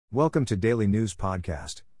Welcome to Daily News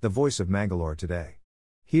Podcast, the voice of Mangalore today.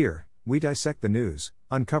 Here, we dissect the news,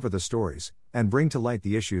 uncover the stories, and bring to light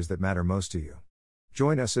the issues that matter most to you.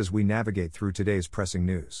 Join us as we navigate through today's pressing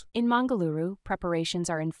news. In Mangalore, preparations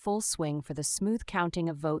are in full swing for the smooth counting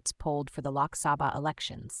of votes polled for the Lok Sabha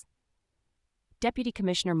elections. Deputy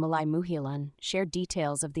Commissioner Mulai Muhilan shared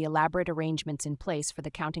details of the elaborate arrangements in place for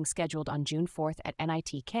the counting scheduled on June 4th at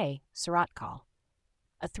NITK, Suratkal.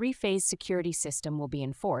 A three-phase security system will be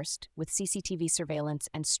enforced, with CCTV surveillance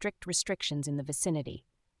and strict restrictions in the vicinity.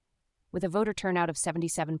 With a voter turnout of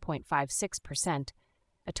 77.56%,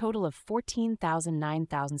 a total of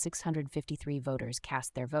 9,653 voters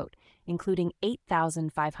cast their vote, including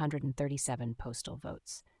 8,537 postal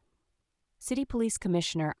votes. City Police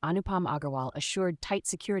Commissioner Anupam Agarwal assured tight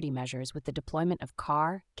security measures with the deployment of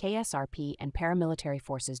CAR, KSRP, and paramilitary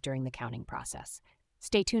forces during the counting process.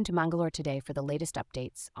 Stay tuned to Mangalore Today for the latest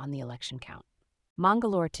updates on the election count.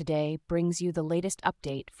 Mangalore Today brings you the latest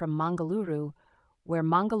update from Mangaluru, where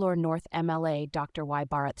Mangalore North MLA Dr. Y.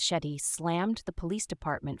 Bharat Shetty slammed the police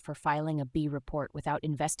department for filing a B report without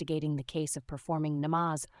investigating the case of performing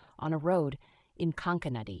namaz on a road in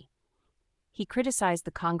Kankanadi. He criticized the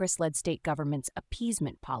Congress-led state government's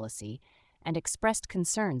appeasement policy and expressed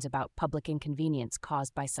concerns about public inconvenience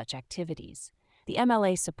caused by such activities. The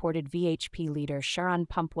MLA supported VHP leader Sharan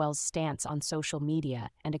Pumpwell's stance on social media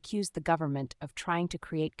and accused the government of trying to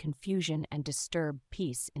create confusion and disturb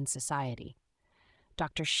peace in society.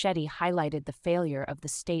 Dr. Shetty highlighted the failure of the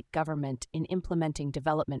state government in implementing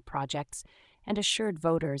development projects and assured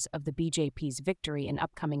voters of the BJP's victory in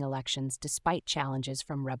upcoming elections despite challenges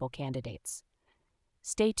from rebel candidates.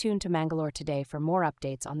 Stay tuned to Mangalore Today for more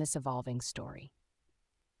updates on this evolving story.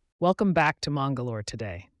 Welcome back to Mangalore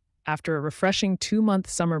Today. After a refreshing 2-month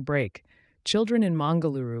summer break, children in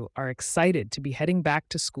Mangaluru are excited to be heading back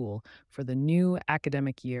to school for the new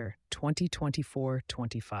academic year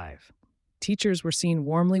 2024-25. Teachers were seen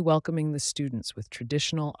warmly welcoming the students with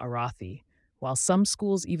traditional arathi, while some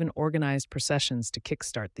schools even organized processions to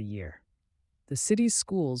kickstart the year. The city's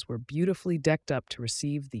schools were beautifully decked up to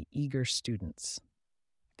receive the eager students.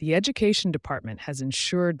 The Education Department has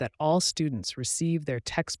ensured that all students receive their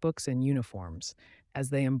textbooks and uniforms as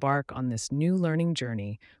they embark on this new learning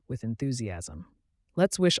journey with enthusiasm.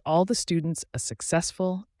 Let's wish all the students a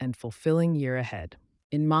successful and fulfilling year ahead.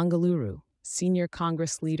 In Mangaluru, Senior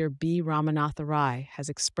Congress leader B. Ramanatha Rai has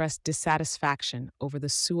expressed dissatisfaction over the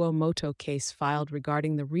suo moto case filed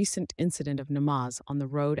regarding the recent incident of namaz on the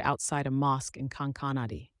road outside a mosque in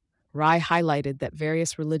Kankanadi. Rai highlighted that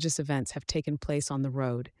various religious events have taken place on the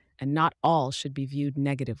road, and not all should be viewed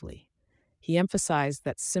negatively. He emphasized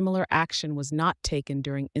that similar action was not taken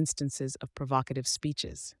during instances of provocative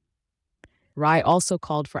speeches. Rai also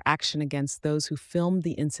called for action against those who filmed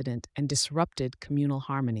the incident and disrupted communal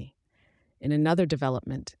harmony. In another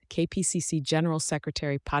development, KPCC General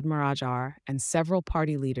Secretary Padmaraj R. and several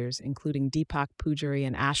party leaders, including Deepak Pujari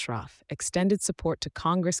and Ashraf, extended support to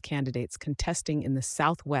Congress candidates contesting in the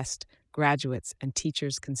Southwest graduates and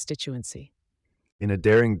teachers constituency. In a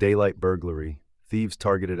daring daylight burglary, thieves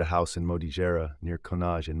targeted a house in Modijera near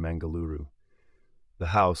Konaj in Mangaluru. The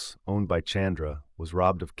house, owned by Chandra, was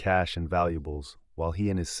robbed of cash and valuables while he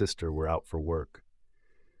and his sister were out for work.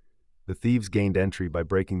 The thieves gained entry by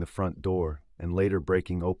breaking the front door and later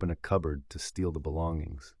breaking open a cupboard to steal the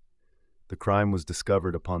belongings. The crime was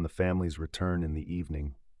discovered upon the family's return in the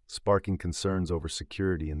evening, sparking concerns over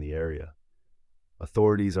security in the area.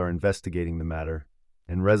 Authorities are investigating the matter,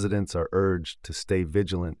 and residents are urged to stay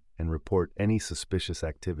vigilant and report any suspicious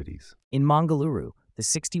activities. In Mangaluru, the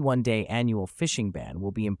 61-day annual fishing ban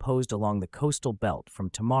will be imposed along the coastal belt from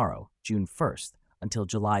tomorrow, June 1st, until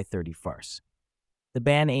July 31st. The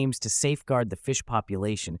ban aims to safeguard the fish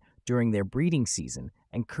population during their breeding season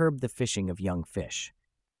and curb the fishing of young fish.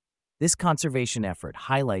 This conservation effort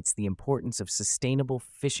highlights the importance of sustainable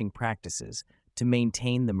fishing practices to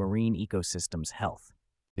maintain the marine ecosystem's health.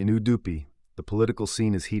 In Udupi, the political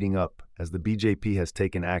scene is heating up as the BJP has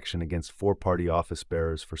taken action against 4-party office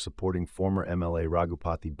bearers for supporting former MLA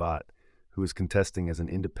Raghupati Bhatt, who is contesting as an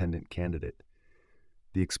independent candidate.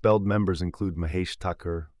 The expelled members include Mahesh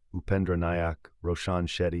Thakur, Upendra Nayak, Roshan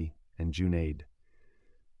Shetty, and Junaid.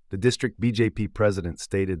 The district BJP president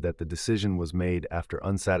stated that the decision was made after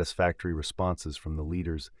unsatisfactory responses from the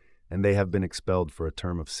leaders, and they have been expelled for a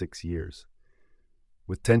term of 6 years.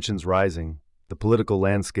 With tensions rising, the political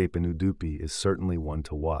landscape in Udupi is certainly one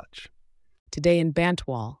to watch. Today in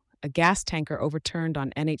Bantwal, a gas tanker overturned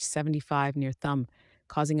on NH75 near Thumb,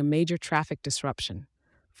 causing a major traffic disruption.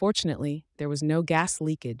 Fortunately, there was no gas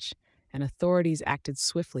leakage, and authorities acted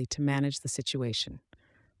swiftly to manage the situation.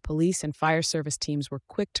 Police and fire service teams were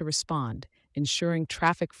quick to respond, ensuring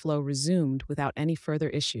traffic flow resumed without any further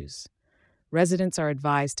issues. Residents are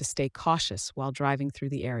advised to stay cautious while driving through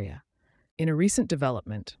the area. In a recent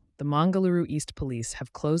development, the Mangalore East Police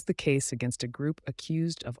have closed the case against a group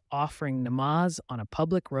accused of offering namaz on a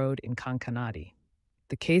public road in Kankanadi.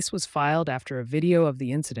 The case was filed after a video of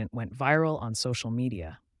the incident went viral on social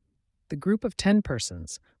media. The group of 10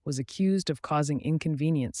 persons was accused of causing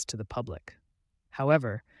inconvenience to the public.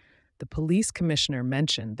 However, the police commissioner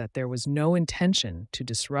mentioned that there was no intention to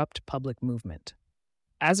disrupt public movement.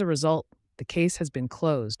 As a result, the case has been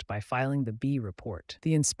closed by filing the B report.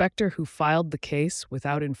 The inspector who filed the case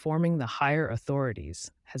without informing the higher authorities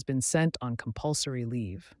has been sent on compulsory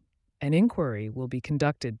leave. An inquiry will be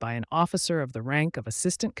conducted by an officer of the rank of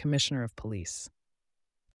Assistant Commissioner of Police.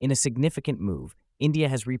 In a significant move, India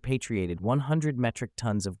has repatriated 100 metric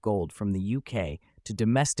tons of gold from the UK to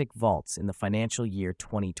domestic vaults in the financial year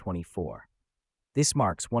 2024. This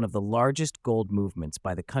marks one of the largest gold movements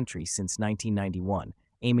by the country since 1991,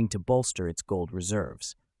 aiming to bolster its gold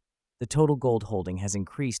reserves. The total gold holding has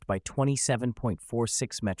increased by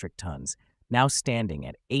 27.46 metric tons, now standing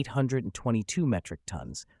at 822 metric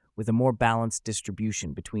tons, with a more balanced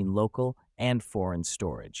distribution between local and foreign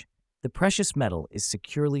storage. The precious metal is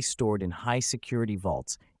securely stored in high-security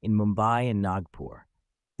vaults in Mumbai and Nagpur.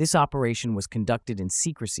 This operation was conducted in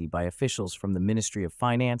secrecy by officials from the Ministry of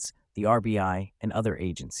Finance, the RBI, and other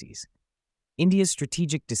agencies. India's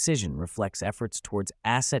strategic decision reflects efforts towards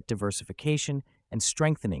asset diversification and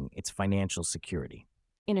strengthening its financial security.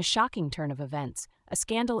 In a shocking turn of events, a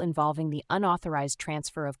scandal involving the unauthorized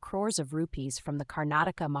transfer of crores of rupees from the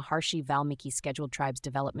Karnataka Maharshi Valmiki Scheduled Tribes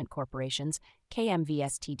Development Corporation's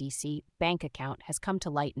KMVSTDC bank account has come to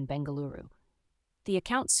light in Bengaluru. The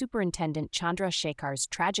account superintendent Chandra Shekhar's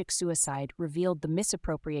tragic suicide revealed the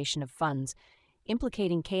misappropriation of funds,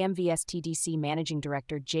 implicating KMVSTDC Managing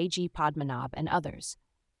Director J.G. Padmanabh and others.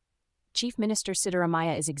 Chief Minister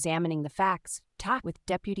Siddaramaiah is examining the facts, with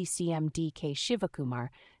Deputy CM D.K. Shivakumar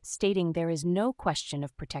stating there is no question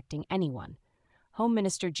of protecting anyone. Home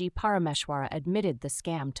Minister G. Parameshwara admitted the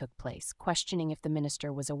scam took place, questioning if the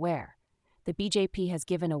minister was aware. The BJP has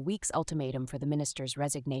given a week's ultimatum for the minister's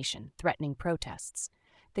resignation, threatening protests.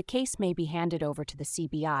 The case may be handed over to the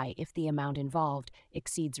CBI if the amount involved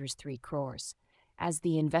exceeds 3 crores. As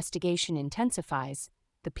the investigation intensifies,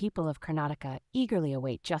 the people of Karnataka eagerly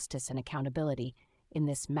await justice and accountability in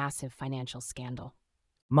this massive financial scandal.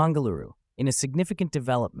 Mangalore, in a significant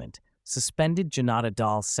development, suspended Janata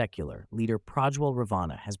Dal secular leader Prajwal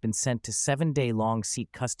Ravana has been sent to 7-day-long seat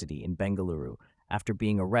custody in Bengaluru after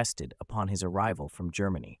being arrested upon his arrival from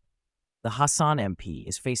Germany. The Hassan MP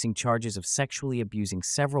is facing charges of sexually abusing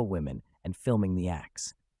several women and filming the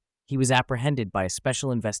acts. He was apprehended by a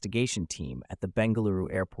special investigation team at the Bengaluru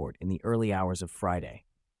airport in the early hours of Friday.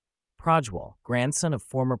 Prajwal, grandson of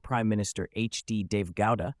former Prime Minister H.D. Deve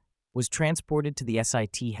Gowda, was transported to the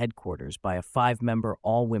SIT headquarters by a 5-member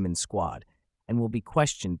all-women squad and will be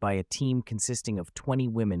questioned by a team consisting of 20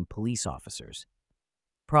 women police officers.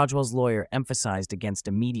 Prajwal's lawyer emphasized against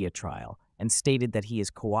a media trial and stated that he is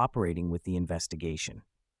cooperating with the investigation.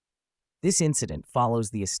 This incident follows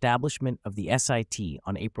the establishment of the SIT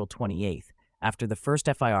on April 28th after the first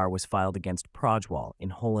FIR was filed against Prajwal in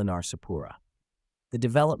Holanar-Sapura. The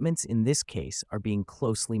developments in this case are being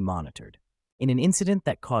closely monitored. In an incident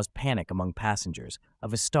that caused panic among passengers, a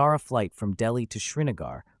Vistara flight from Delhi to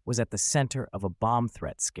Srinagar was at the center of a bomb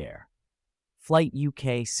threat scare. Flight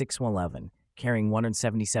UK 611, carrying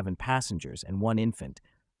 177 passengers and 1 infant,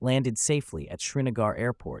 landed safely at Srinagar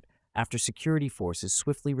Airport after security forces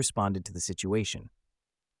swiftly responded to the situation.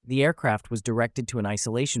 The aircraft was directed to an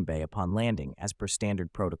isolation bay upon landing as per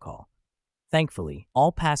standard protocol. Thankfully,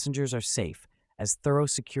 all passengers are safe, as thorough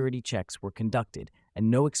security checks were conducted and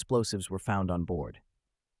no explosives were found on board.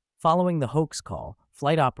 Following the hoax call,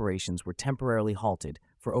 flight operations were temporarily halted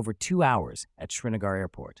for over 2 hours at Srinagar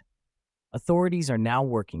Airport. Authorities are now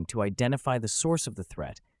working to identify the source of the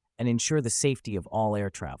threat and ensure the safety of all air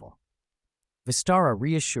travel. Vistara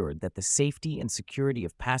reassured that the safety and security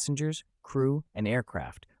of passengers, crew, and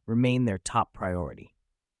aircraft remain their top priority.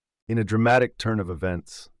 In a dramatic turn of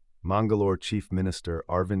events, Mangalore Chief Minister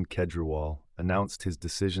Arvind Kejriwal announced his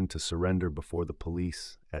decision to surrender before the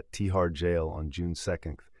police at Tihar Jail on June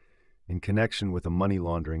 2nd in connection with a money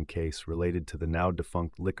laundering case related to the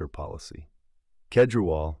now-defunct liquor policy.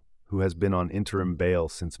 Kejriwal, who has been on interim bail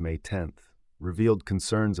since May 10th, revealed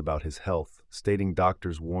concerns about his health, stating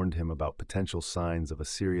doctors warned him about potential signs of a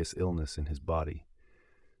serious illness in his body.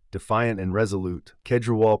 Defiant and resolute,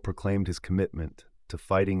 Kejriwal proclaimed his commitment to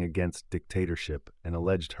fighting against dictatorship and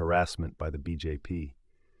alleged harassment by the BJP.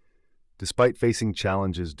 Despite facing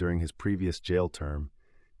challenges during his previous jail term,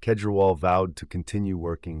 Kejriwal vowed to continue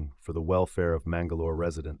working for the welfare of Mangalore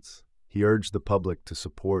residents. He urged the public to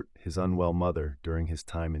support his unwell mother during his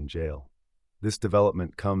time in jail. This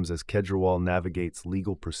development comes as Kejriwal navigates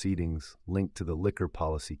legal proceedings linked to the liquor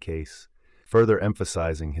policy case, further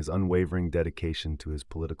emphasizing his unwavering dedication to his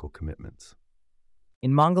political commitments.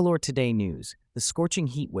 In Mangalore Today news, the scorching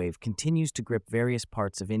heat wave continues to grip various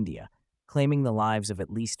parts of India, claiming the lives of at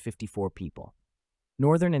least 54 people.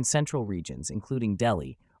 Northern and central regions, including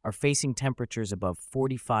Delhi, are facing temperatures above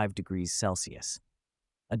 45 degrees Celsius.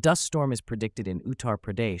 A dust storm is predicted in Uttar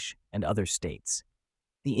Pradesh and other states.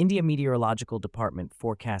 The India Meteorological Department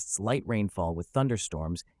forecasts light rainfall with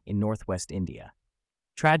thunderstorms in northwest India.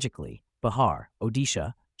 Tragically, Bihar,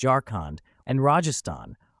 Odisha, Jharkhand, and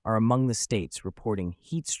Rajasthan are among the states reporting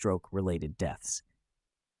heat stroke-related deaths.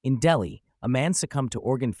 In Delhi, a man succumbed to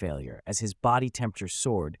organ failure as his body temperature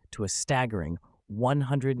soared to a staggering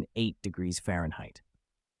 108 degrees Fahrenheit.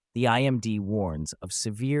 The IMD warns of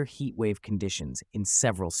severe heat wave conditions in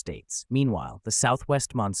several states. Meanwhile, the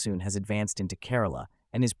southwest monsoon has advanced into Kerala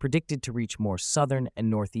and is predicted to reach more southern and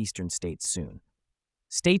northeastern states soon.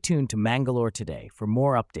 Stay tuned to Mangalore Today for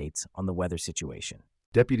more updates on the weather situation.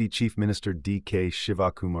 Deputy Chief Minister D.K.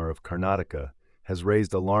 Shivakumar of Karnataka has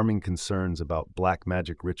raised alarming concerns about black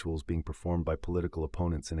magic rituals being performed by political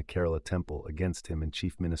opponents in a Kerala temple against him and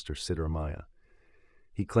Chief Minister Siddaramaiah.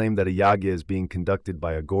 He claimed that a yagya is being conducted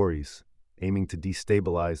by Aghoris, aiming to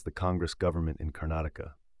destabilize the Congress government in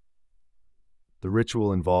Karnataka. The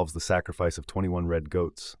ritual involves the sacrifice of 21 red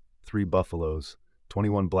goats, 3 buffaloes,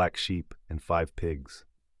 21 black sheep, and 5 pigs.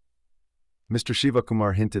 Mr.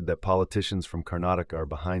 Shivakumar hinted that politicians from Karnataka are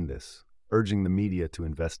behind this, urging the media to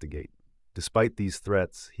investigate. Despite these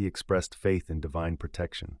threats, he expressed faith in divine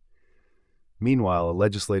protection. Meanwhile, a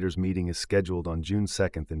legislators' meeting is scheduled on June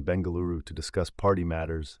 2nd in Bengaluru to discuss party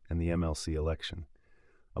matters and the MLC election.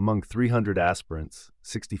 Among 300 aspirants,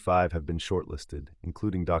 65 have been shortlisted,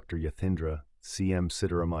 including Dr. Yathindra, CM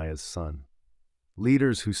Siddaramaiah's son.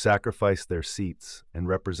 Leaders who sacrifice their seats and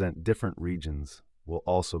represent different regions will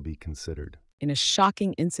also be considered. In a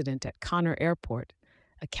shocking incident at Connor Airport,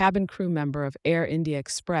 a cabin crew member of Air India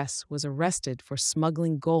Express was arrested for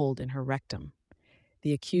smuggling gold in her rectum.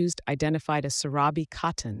 The accused, identified as Surabhi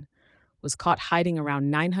Khatun, was caught hiding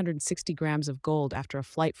around 960 grams of gold after a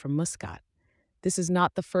flight from Muscat. This is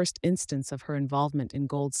not the first instance of her involvement in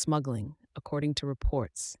gold smuggling, according to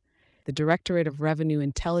reports. The Directorate of Revenue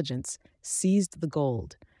Intelligence seized the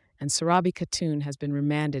gold, and Surabhi Khatun has been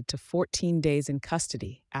remanded to 14 days in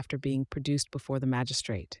custody after being produced before the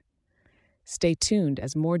magistrate. Stay tuned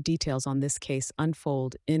as more details on this case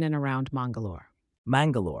unfold in and around Mangalore.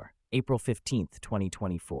 Mangalore, April 15,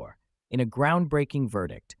 2024. In a groundbreaking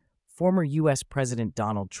verdict, former U.S. President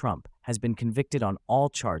Donald Trump has been convicted on all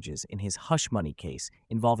charges in his hush money case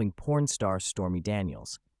involving porn star Stormy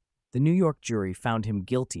Daniels. The New York jury found him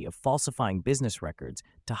guilty of falsifying business records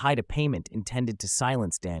to hide a payment intended to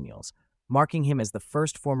silence Daniels, marking him as the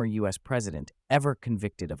first former U.S. president ever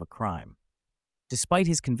convicted of a crime. Despite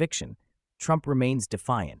his conviction, Trump remains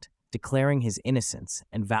defiant, declaring his innocence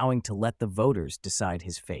and vowing to let the voters decide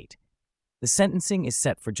his fate. The sentencing is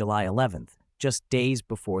set for July 11th, just days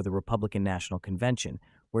before the Republican National Convention,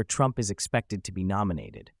 where Trump is expected to be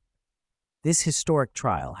nominated. This historic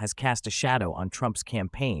trial has cast a shadow on Trump's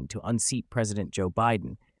campaign to unseat President Joe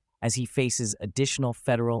Biden as he faces additional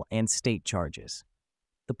federal and state charges.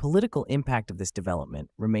 The political impact of this development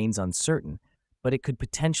remains uncertain, but it could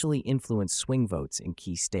potentially influence swing votes in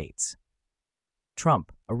key states.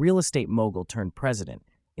 Trump, a real estate mogul turned president,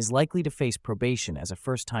 is likely to face probation as a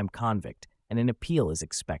first-time convict, and an appeal is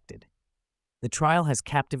expected. The trial has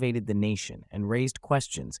captivated the nation and raised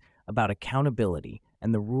questions about accountability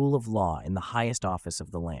and the rule of law in the highest office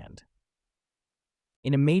of the land.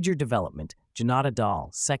 In a major development, Janata Dal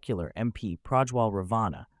secular MP Prajwal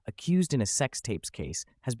Ravana, accused in a sex tapes case,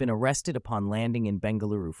 has been arrested upon landing in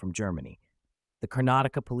Bengaluru from Germany. The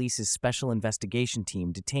Karnataka Police's special investigation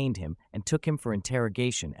team detained him and took him for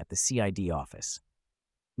interrogation at the CID office.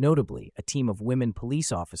 Notably, a team of women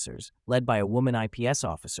police officers, led by a woman IPS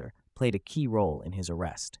officer, played a key role in his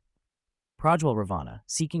arrest. Prajwal Ravana,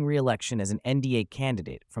 seeking re-election as an NDA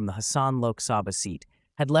candidate from the Hassan Lok Sabha seat,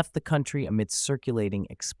 had left the country amidst circulating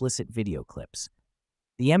explicit video clips.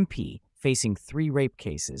 The MP, facing 3 rape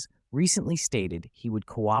cases, recently stated he would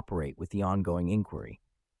cooperate with the ongoing inquiry.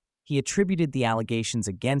 He attributed the allegations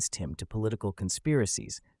against him to political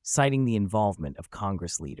conspiracies, citing the involvement of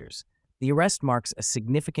Congress leaders. The arrest marks a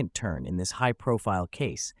significant turn in this high-profile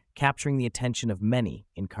case, capturing the attention of many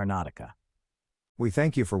in Karnataka. We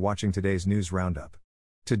thank you for watching today's news roundup.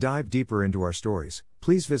 To dive deeper into our stories,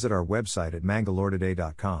 please visit our website at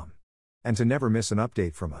mangaloretoday.com. And to never miss an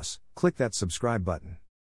update from us, click that subscribe button.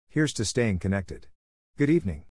 Here's to staying connected. Good evening.